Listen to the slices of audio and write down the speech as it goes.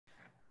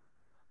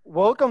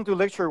Welcome to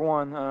lecture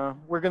one.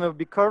 We're going to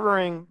be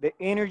covering the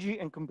energy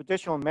and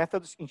computational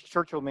methods in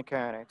structural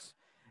mechanics.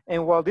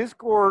 And while this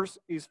course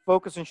is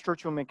focused on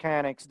structural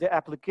mechanics, the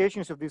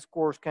applications of this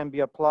course can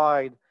be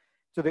applied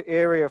to the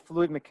area of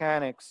fluid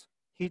mechanics,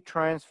 heat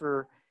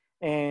transfer,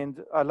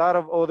 and a lot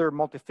of other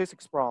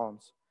multiphysics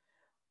problems.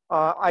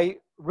 I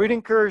really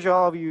encourage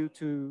all of you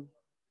to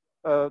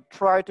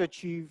try to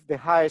achieve the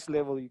highest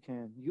level you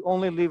can. You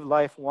only live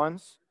life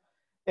once.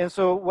 And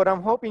so what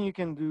I'm hoping you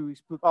can do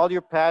is put all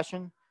your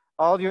passion,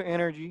 all your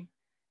energy,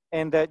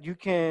 and that you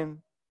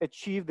can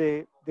achieve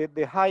the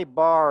high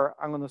bar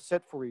I'm going to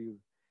set for you.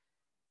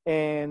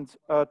 And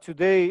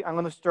today I'm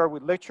going to start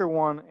with lecture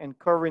one and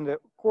covering the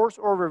course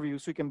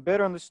overview so you can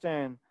better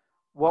understand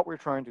what we're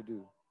trying to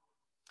do.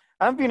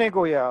 I'm Vinay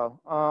Goyal.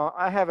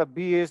 I have a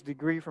BS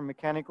degree from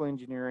mechanical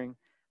engineering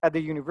at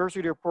the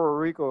University of Puerto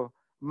Rico,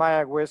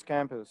 Mayagüez West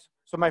campus.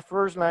 So my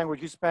first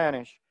language is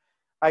Spanish.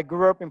 I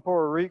grew up in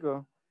Puerto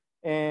Rico,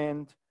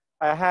 and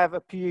I have a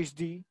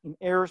PhD in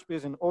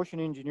aerospace and ocean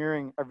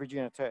engineering at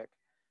Virginia Tech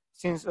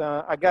since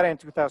I got it in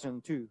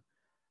 2002.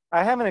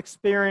 I have an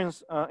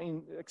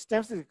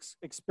extensive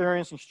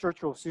experience in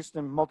structural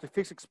system,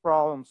 multiphysics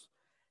problems,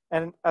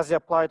 and as they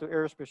apply to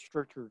aerospace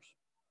structures.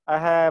 I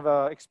have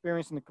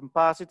experience in the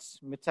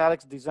composites,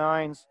 metallics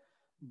designs,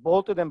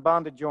 bolted and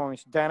bonded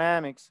joints,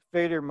 dynamics,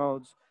 failure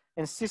modes,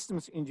 and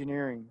systems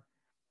engineering.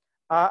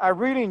 I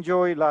really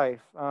enjoy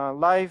life.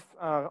 Life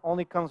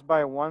only comes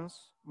by once.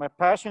 My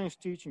passion is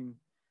teaching.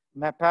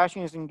 My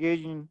passion is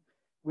engaging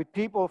with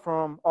people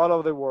from all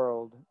over the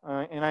world.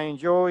 And I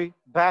enjoy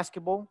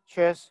basketball,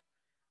 chess,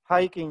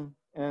 hiking,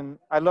 and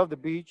I love the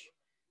beach.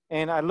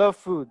 And I love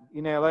food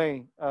in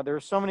LA. There are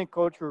so many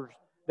cultures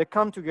that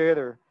come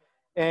together.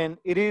 And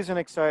it is an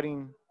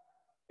exciting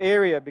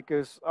area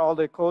because all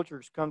the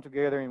cultures come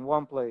together in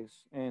one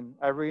place. And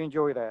I really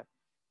enjoy that.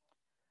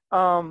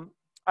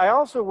 I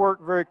also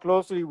work very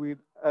closely with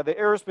the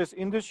aerospace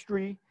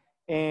industry,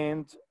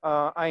 and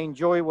I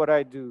enjoy what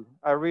I do.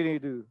 I really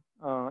do.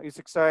 It's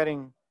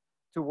exciting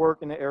to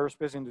work in the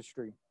aerospace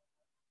industry.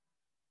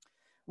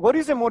 What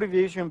is the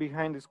motivation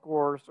behind this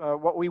course?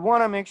 What we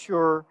want to make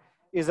sure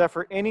is that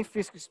for any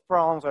physics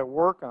problems I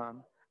work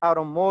on,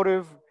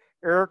 automotive,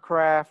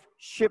 aircraft,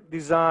 ship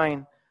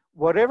design,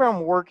 whatever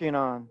I'm working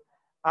on,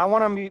 I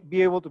want to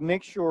be able to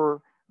make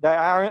sure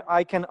that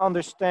I can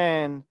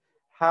understand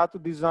how to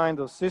design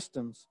those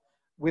systems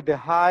with the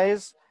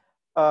highest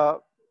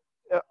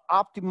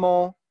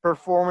optimal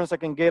performance I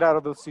can get out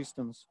of those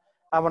systems.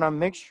 I want to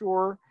make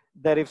sure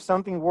that if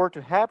something were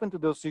to happen to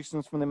those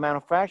systems from the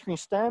manufacturing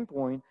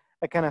standpoint,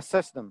 I can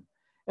assess them.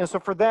 And so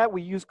for that,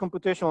 we use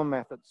computational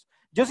methods.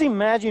 Just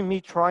imagine me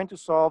trying to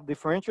solve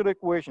differential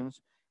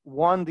equations,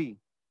 1D,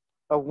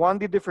 a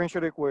 1D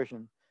differential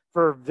equation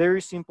for a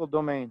very simple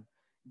domain.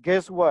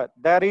 Guess what?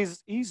 That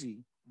is easy,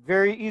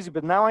 very easy.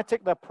 But now I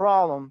take that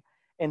problem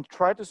and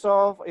try to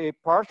solve a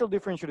partial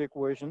differential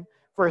equation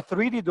for a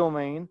 3D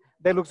domain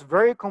that looks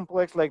very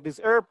complex like this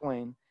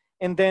airplane.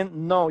 And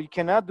then, no, you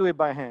cannot do it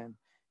by hand.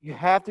 You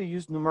have to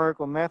use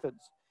numerical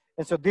methods.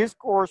 And so this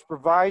course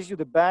provides you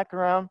the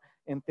background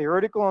and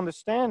theoretical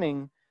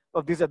understanding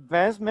of these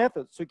advanced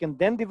methods. So you can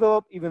then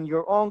develop even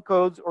your own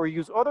codes or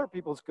use other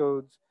people's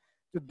codes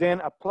to then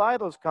apply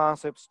those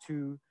concepts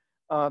to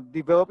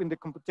developing the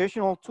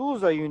computational tools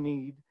that you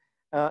need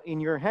in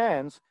your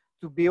hands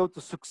to be able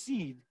to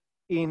succeed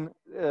in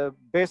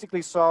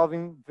basically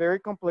solving very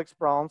complex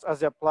problems as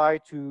they apply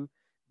to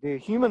the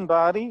human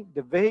body,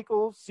 the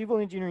vehicles, civil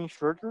engineering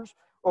structures,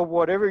 or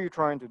whatever you're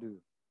trying to do.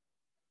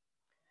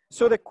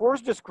 So the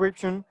course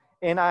description,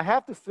 and I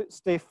have to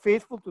stay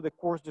faithful to the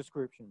course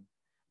description.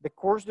 The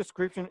course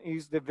description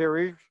is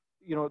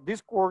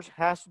this course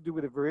has to do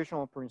with the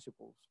variational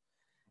principles.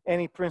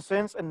 And it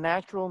presents a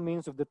natural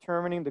means of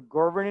determining the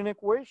governing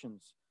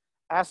equations,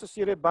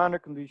 associated boundary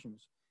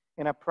conditions,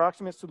 and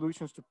approximate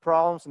solutions to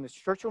problems in the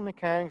structural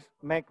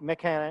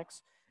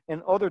mechanics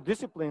and other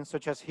disciplines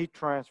such as heat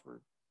transfer.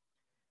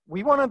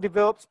 We want to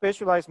develop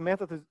specialized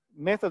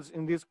methods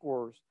in this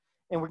course,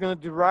 and we're going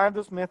to derive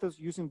those methods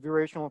using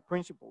variational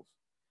principles.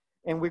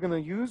 And we're going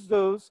to use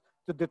those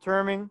to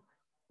determine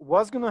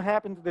what's going to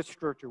happen to the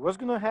structure, what's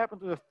going to happen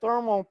to the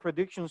thermal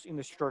predictions in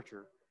the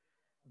structure.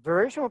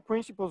 Variational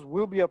principles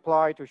will be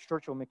applied to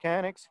structural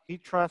mechanics,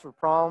 heat transfer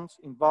problems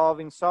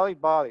involving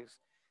solid bodies,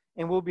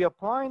 and we'll be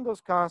applying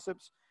those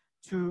concepts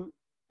to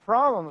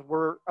problems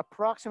where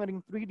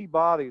approximating 3D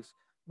bodies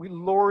with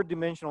lower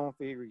dimensional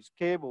theories,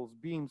 cables,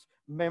 beams,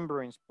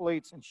 membranes,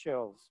 plates, and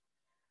shells.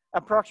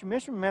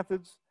 Approximation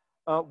methods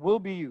will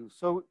be used.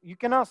 So you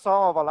cannot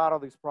solve a lot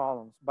of these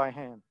problems by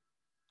hand.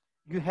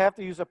 You have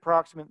to use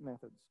approximate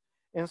methods.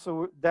 And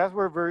so that's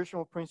where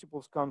variational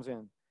principles comes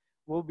in.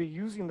 We'll be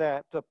using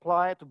that to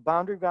apply it to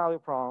boundary value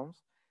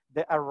problems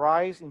that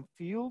arise in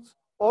fields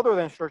other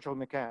than structural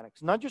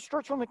mechanics, not just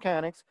structural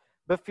mechanics,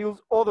 but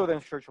fields other than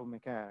structural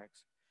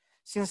mechanics.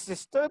 Since the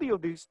study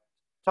of these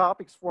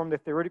topics form the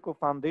theoretical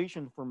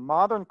foundation for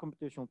modern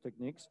computational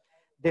techniques,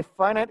 the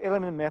finite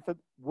element method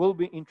will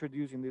be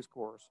introduced in this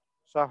course.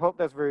 So I hope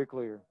that's very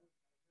clear.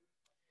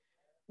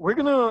 We're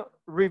going to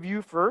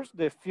review first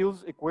the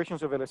Field's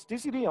equations of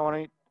elasticity.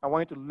 I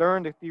wanted to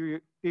learn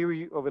the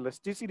theory of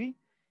elasticity.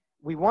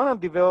 We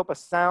want to develop a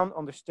sound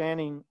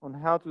understanding on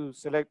how to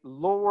select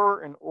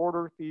lower and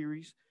order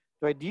theories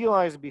to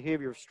idealize the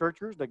behavior of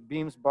structures like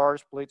beams,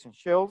 bars, plates, and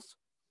shells.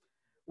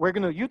 We're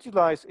going to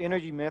utilize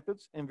energy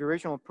methods and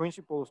variational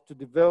principles to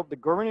develop the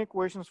governing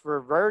equations for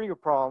a variety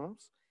of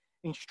problems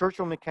in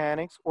structural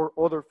mechanics or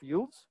other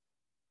fields.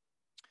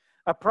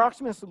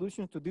 Approximate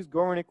solutions to these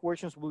governing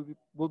equations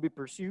will be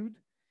pursued,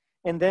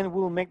 and then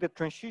we'll make the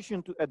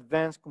transition to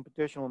advanced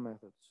computational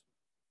methods.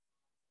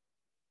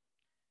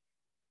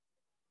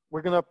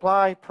 We're going to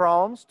apply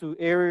problems to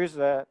areas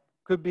that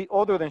could be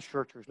other than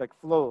structures, like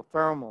flow,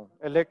 thermal,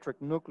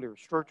 electric, nuclear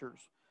structures.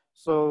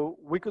 So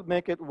we could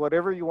make it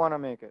whatever you want to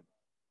make it.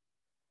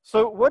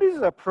 So what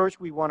is the approach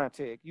we want to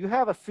take? You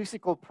have a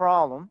physical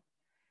problem,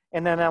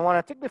 and then I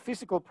want to take the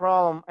physical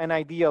problem and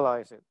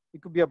idealize it.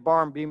 It could be a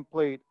bar and beam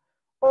plate,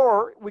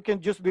 or we can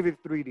just leave it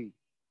 3D.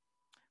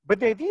 But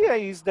the idea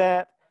is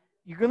that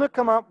you're going to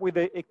come up with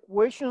the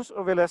equations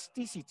of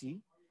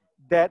elasticity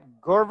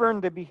that govern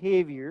the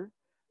behavior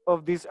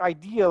of this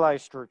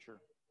idealized structure.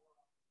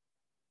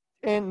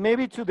 And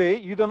maybe today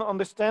you don't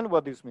understand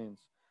what this means,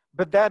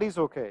 but that is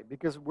okay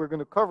because we're going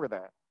to cover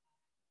that.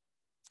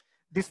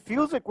 This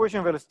Field's equation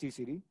of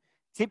elasticity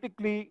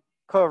typically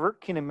cover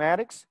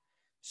kinematics,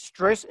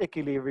 stress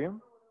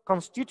equilibrium,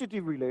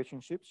 constitutive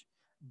relationships,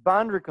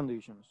 boundary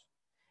conditions.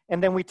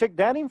 And then we take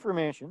that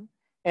information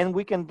and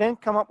we can then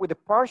come up with the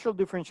partial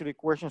differential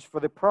equations for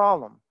the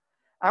problem.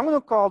 I'm going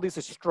to call this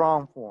a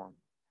strong form.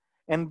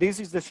 And this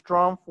is the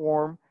strong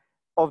form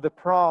of the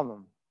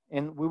problem.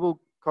 And we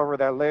will cover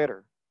that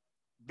later.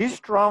 This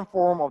strong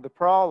form of the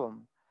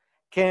problem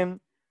can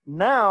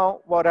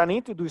now, what I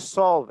need to do is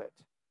solve it.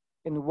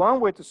 And one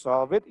way to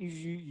solve it is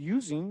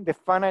using the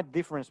finite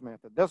difference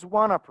method. That's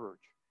one approach,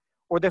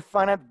 or the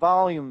finite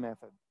volume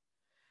method.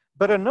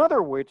 But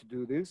another way to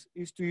do this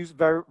is to use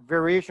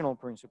variational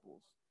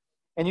principles.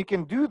 And you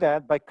can do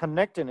that by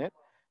connecting it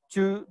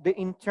to the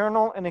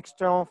internal and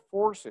external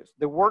forces,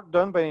 the work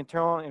done by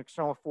internal and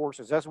external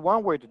forces. That's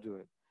one way to do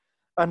it.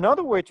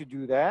 Another way to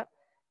do that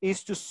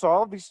is to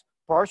solve these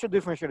partial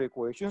differential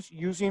equations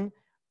using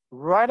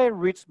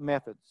Rayleigh-Ritz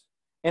methods.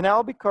 And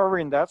I'll be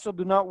covering that, so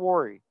do not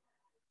worry.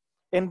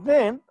 And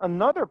then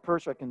another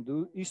approach I can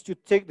do is to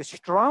take the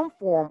strong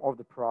form of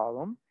the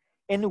problem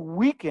and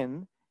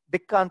weaken the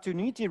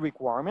continuity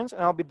requirements,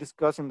 and I'll be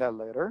discussing that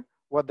later,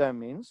 what that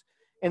means.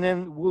 And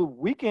then we'll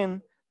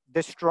weaken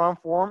the strong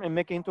form and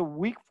make it into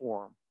weak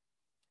form.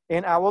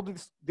 And I will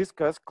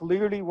discuss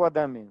clearly what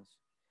that means.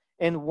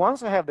 And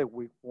once I have the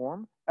weak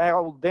form, I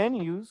will then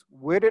use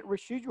weighted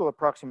residual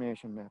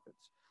approximation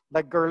methods,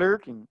 like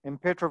Galerkin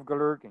and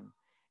Petrov-Galerkin.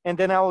 And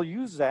then I will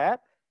use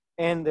that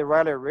and the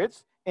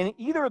Rayleigh-Ritz, and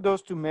either of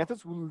those two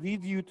methods will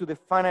lead you to the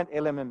finite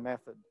element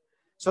method.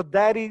 So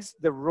that is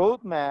the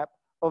roadmap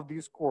of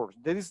this course.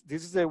 This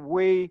is the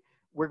way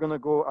we're going to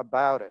go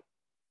about it.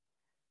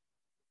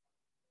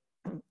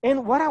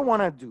 And what I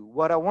want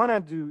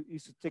to do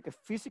is to take a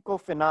physical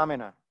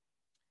phenomena,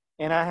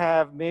 and I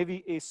have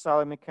maybe a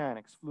solid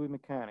mechanics, fluid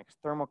mechanics,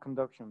 thermal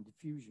conduction,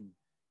 diffusion,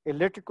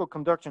 electrical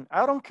conduction.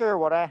 I don't care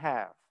what I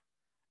have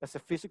as a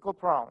physical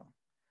problem.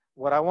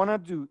 What I want to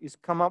do is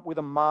come up with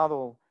a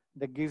model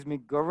that gives me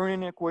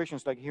governing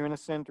equations, like here in the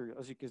center,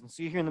 as you can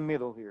see here in the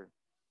middle here.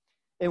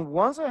 And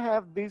once I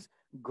have this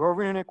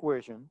governing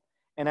equation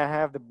and I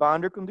have the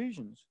boundary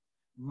conditions,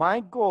 my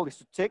goal is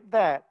to take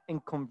that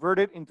and convert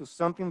it into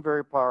something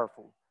very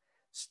powerful.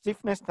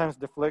 Stiffness times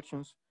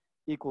deflections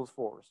equals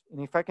force.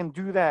 And if I can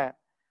do that,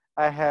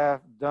 I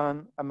have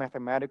done a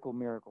mathematical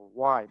miracle.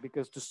 Why?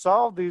 Because to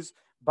solve this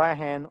by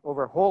hand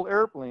over a whole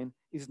airplane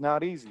is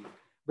not easy.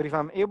 But if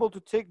I'm able to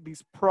take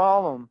this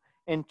problem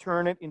and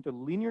turn it into a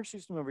linear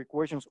system of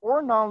equations,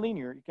 or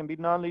nonlinear, it can be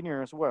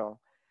nonlinear as well,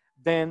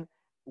 then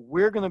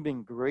we're going to be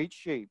in great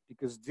shape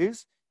because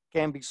this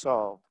can be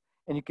solved.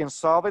 And you can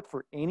solve it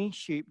for any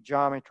shape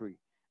geometry.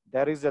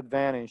 That is the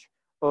advantage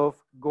of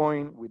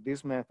going with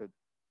this method.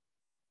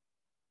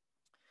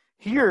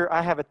 Here,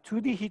 I have a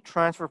 2D heat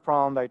transfer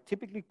problem that I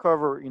typically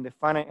cover in the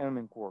finite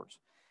element course.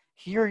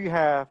 Here you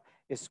have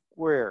a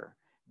square.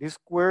 This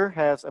square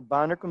has a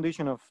boundary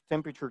condition of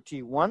temperature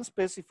T1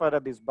 specified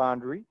at this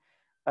boundary,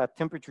 a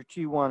temperature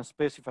T1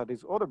 specified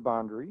this other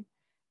boundary,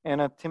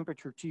 and a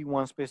temperature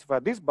T1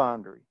 specified this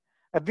boundary.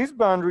 At this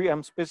boundary,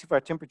 I'm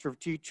specified temperature of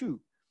T2.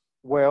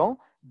 Well,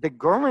 the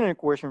governing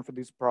equation for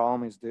this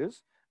problem is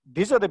this.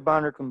 These are the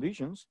boundary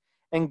conditions.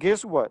 And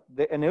guess what?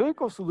 The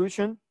analytical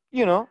solution,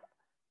 you know,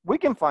 we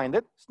can find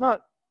it. It's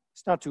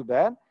not too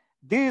bad.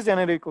 This is an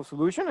analytical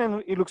solution,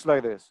 and it looks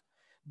like this.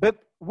 But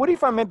what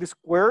if I made the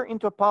square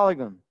into a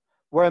polygon,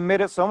 where I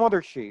made it some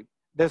other shape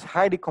that's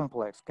highly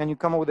complex? Can you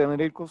come up with an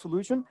analytical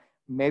solution?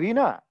 Maybe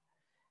not.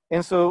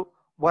 And so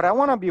what I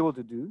want to be able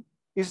to do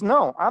is,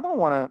 no, I don't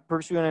want to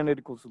pursue an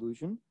analytical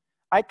solution.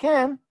 I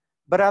can,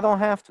 but I don't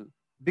have to.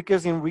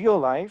 Because in real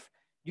life,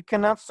 you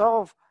cannot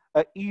solve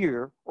an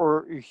ear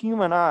or a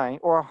human eye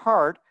or a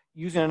heart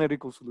using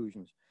analytical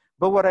solutions.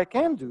 But what I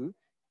can do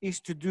is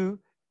to do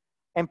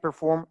and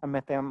perform a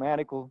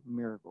mathematical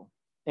miracle.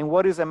 And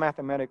what is a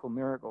mathematical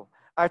miracle?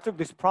 I took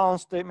this problem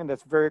statement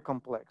that's very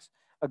complex,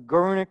 a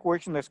governing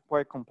equation that's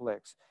quite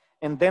complex,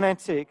 and then I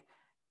take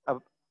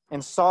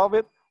and solve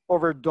it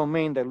over a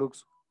domain that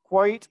looks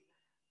quite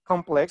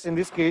complex. In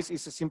this case,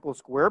 it's a simple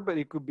square, but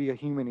it could be a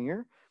human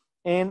ear.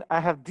 And I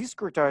have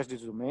discretized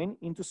this domain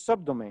into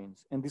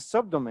subdomains. And these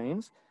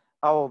subdomains,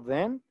 I will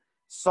then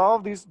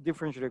solve this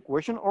differential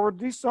equation over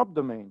these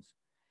subdomains.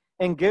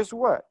 And guess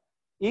what?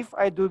 If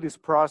I do this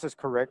process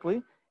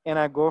correctly and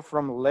I go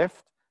from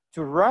left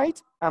to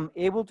right, I'm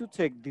able to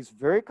take this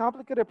very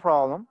complicated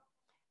problem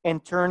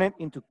and turn it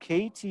into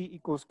KT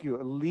equals Q,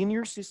 a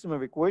linear system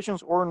of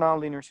equations or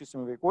nonlinear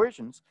system of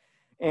equations.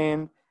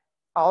 And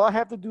all I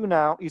have to do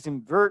now is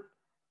invert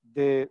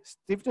the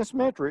stiffness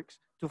matrix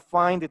to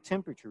find the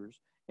temperatures.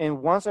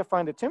 And once I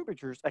find the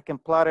temperatures, I can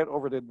plot it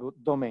over the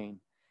domain.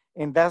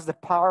 And that's the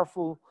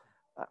powerful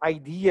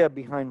idea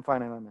behind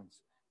finite elements,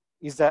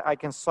 is that I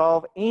can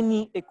solve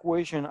any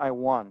equation I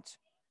want.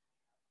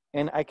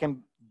 And I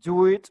can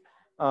do it,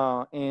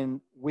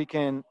 and we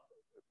can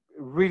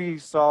really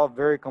solve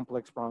very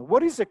complex problems.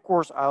 What is the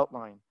course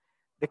outline?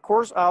 The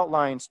course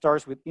outline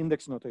starts with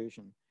index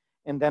notation.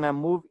 And then I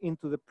move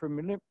into the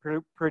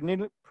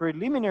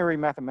preliminary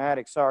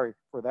mathematics, sorry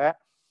for that,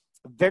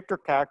 vector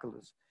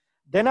calculus.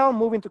 Then I'll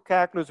move into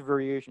calculus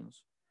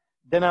variations.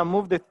 Then I'll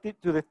move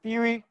to the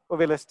theory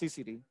of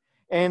elasticity.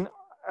 And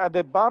at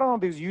the bottom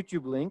of this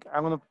YouTube link,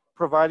 I'm gonna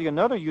provide you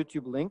another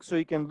YouTube link so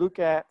you can look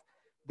at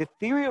the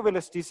theory of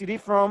elasticity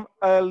from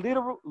a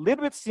little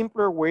bit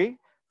simpler way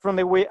from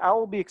the way I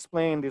will be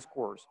explaining this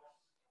course.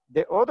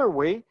 The other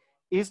way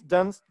is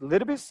done a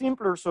little bit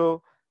simpler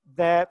so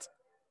that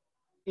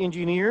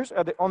engineers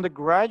on the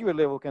graduate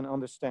level can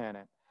understand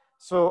it.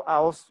 So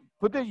I'll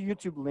put the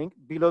YouTube link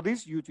below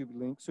this YouTube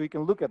link so you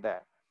can look at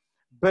that.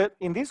 But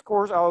in this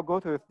course, I'll go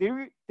to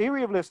the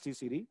theory of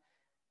elasticity,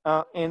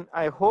 and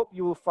I hope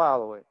you will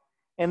follow it.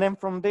 And then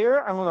from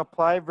there, I'm gonna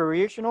apply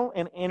variational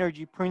and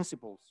energy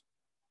principles.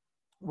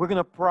 We're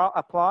gonna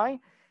apply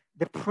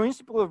the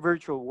principle of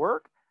virtual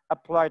work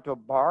applied to a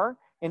bar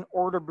and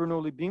order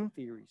Bernoulli beam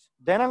theories.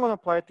 Then I'm gonna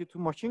apply it to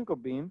Timoshenko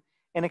beam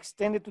and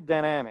extend it to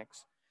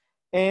dynamics.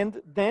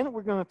 And then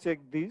we're gonna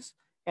take this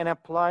and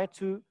apply it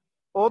to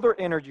other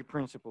energy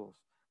principles,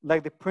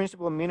 like the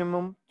principle of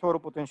minimum total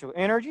potential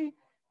energy,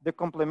 the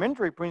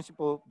complementary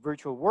principle of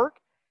virtual work,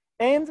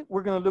 and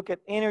we're gonna look at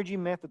energy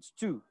methods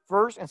too.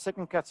 First and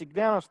second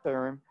Castigliano's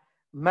theorem,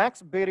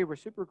 Max-Betti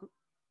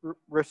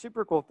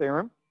reciprocal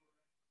theorem,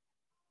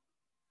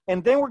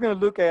 and then we're gonna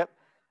look at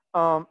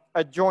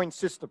adjoint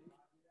systems.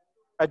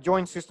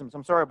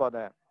 I'm sorry about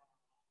that.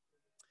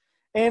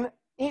 And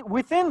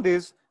within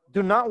this,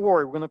 do not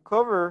worry, we're gonna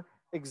cover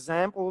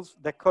examples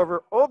that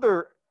cover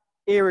other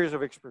areas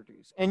of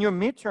expertise. And your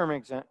midterm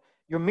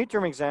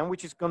exam,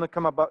 which is gonna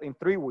come about in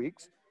 3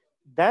 weeks,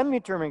 that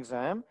midterm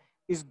exam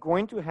is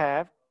going to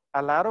have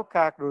a lot of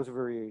calculus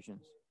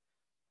variations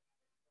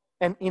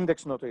and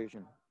index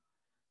notation.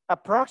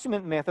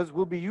 Approximate methods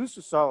will be used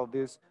to solve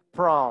these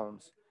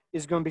problems.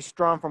 It's gonna be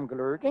strong from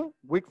Galerkin,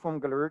 weak from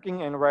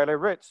Galerkin, and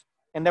Riley-Ritz.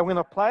 And then we're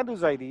gonna apply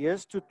those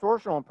ideas to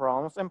torsional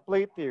problems and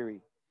plate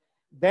theory.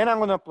 Then I'm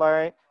gonna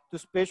apply it to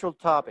spatial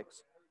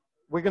topics.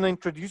 We're gonna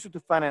introduce you to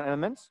finite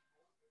elements,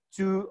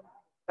 to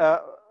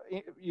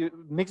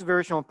mixed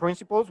variational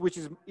principles, which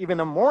is even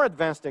a more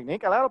advanced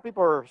technique. A lot of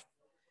people are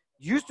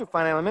used to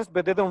finite elements,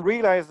 but they don't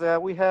realize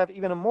that we have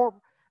even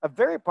a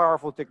very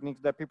powerful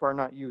technique that people are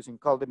not using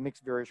called the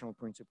mixed variational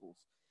principles,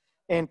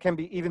 and can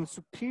be even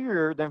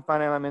superior than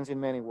finite elements in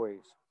many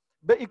ways.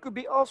 But it could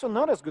be also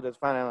not as good as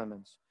finite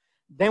elements.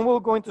 Then we'll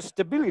go into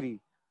stability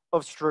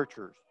of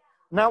structures.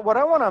 Now, what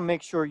I wanna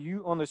make sure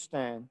you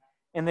understand,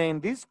 and then in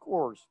this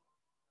course,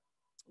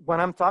 when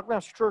I'm talking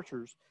about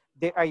structures,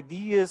 the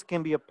ideas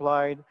can be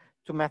applied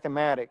to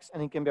mathematics,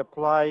 and it can be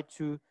applied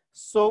to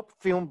soap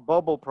film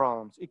bubble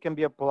problems. It can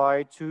be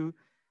applied to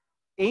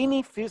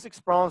any physics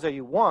problems that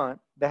you want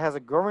that has a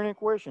governing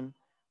equation.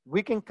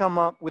 We can come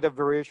up with a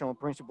variational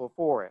principle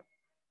for it.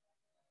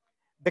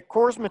 The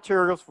course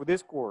materials for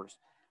this course,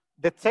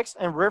 the text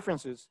and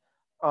references,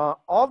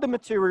 all the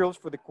materials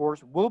for the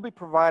course will be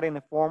provided in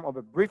the form of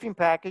a briefing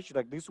package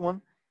like this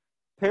one,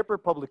 paper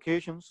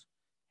publications,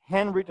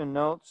 handwritten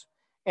notes,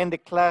 and the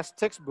class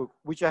textbook,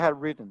 which I have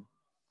written.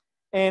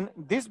 And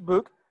this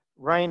book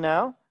right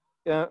now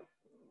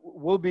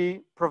will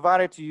be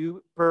provided to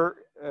you per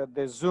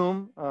the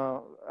Zoom,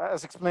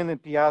 as explained in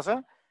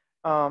Piazza.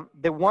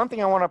 The one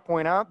thing I wanna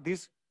point out,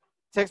 this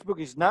textbook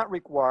is not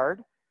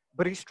required,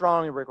 but is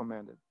strongly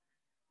recommended.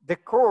 The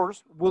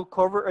course will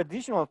cover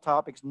additional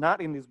topics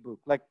not in this book,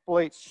 like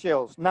plates,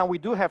 shells. Now we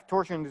do have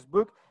torsion in this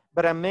book,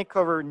 but I may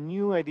cover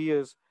new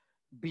ideas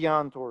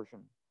beyond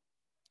torsion.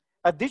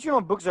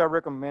 Additional books that are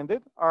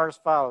recommended are as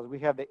follows. We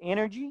have the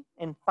energy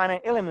and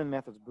finite element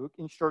methods book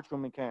in structural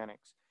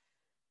mechanics.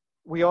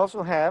 We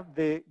also have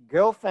the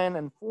Gelfand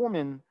and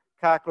Foreman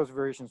calculus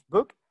variations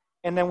book.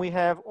 And then we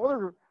have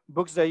other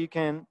books that you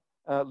can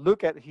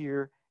look at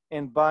here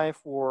and buy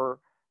for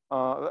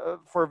a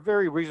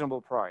very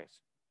reasonable price.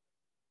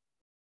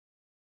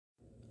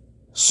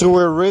 So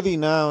we're ready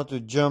now to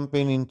jump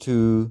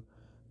into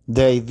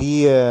the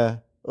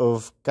idea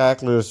of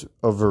calculus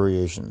of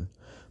variation.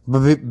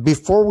 But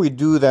before we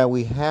do that,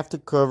 we have to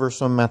cover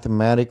some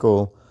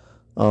mathematical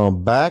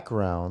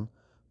background,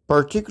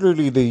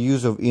 particularly the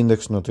use of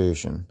index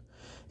notation.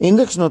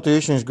 Index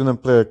notation is going to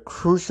play a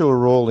crucial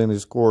role in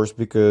this course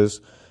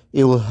because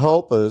it will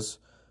help us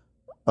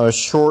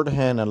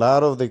shorthand a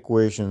lot of the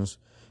equations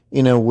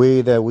in a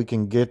way that we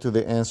can get to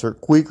the answer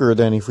quicker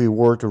than if we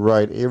were to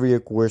write every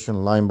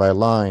equation line by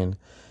line.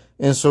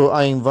 And so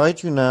I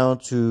invite you now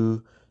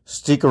to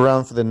stick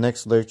around for the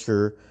next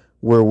lecture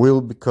where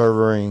we'll be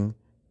covering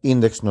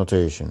index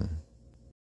notation.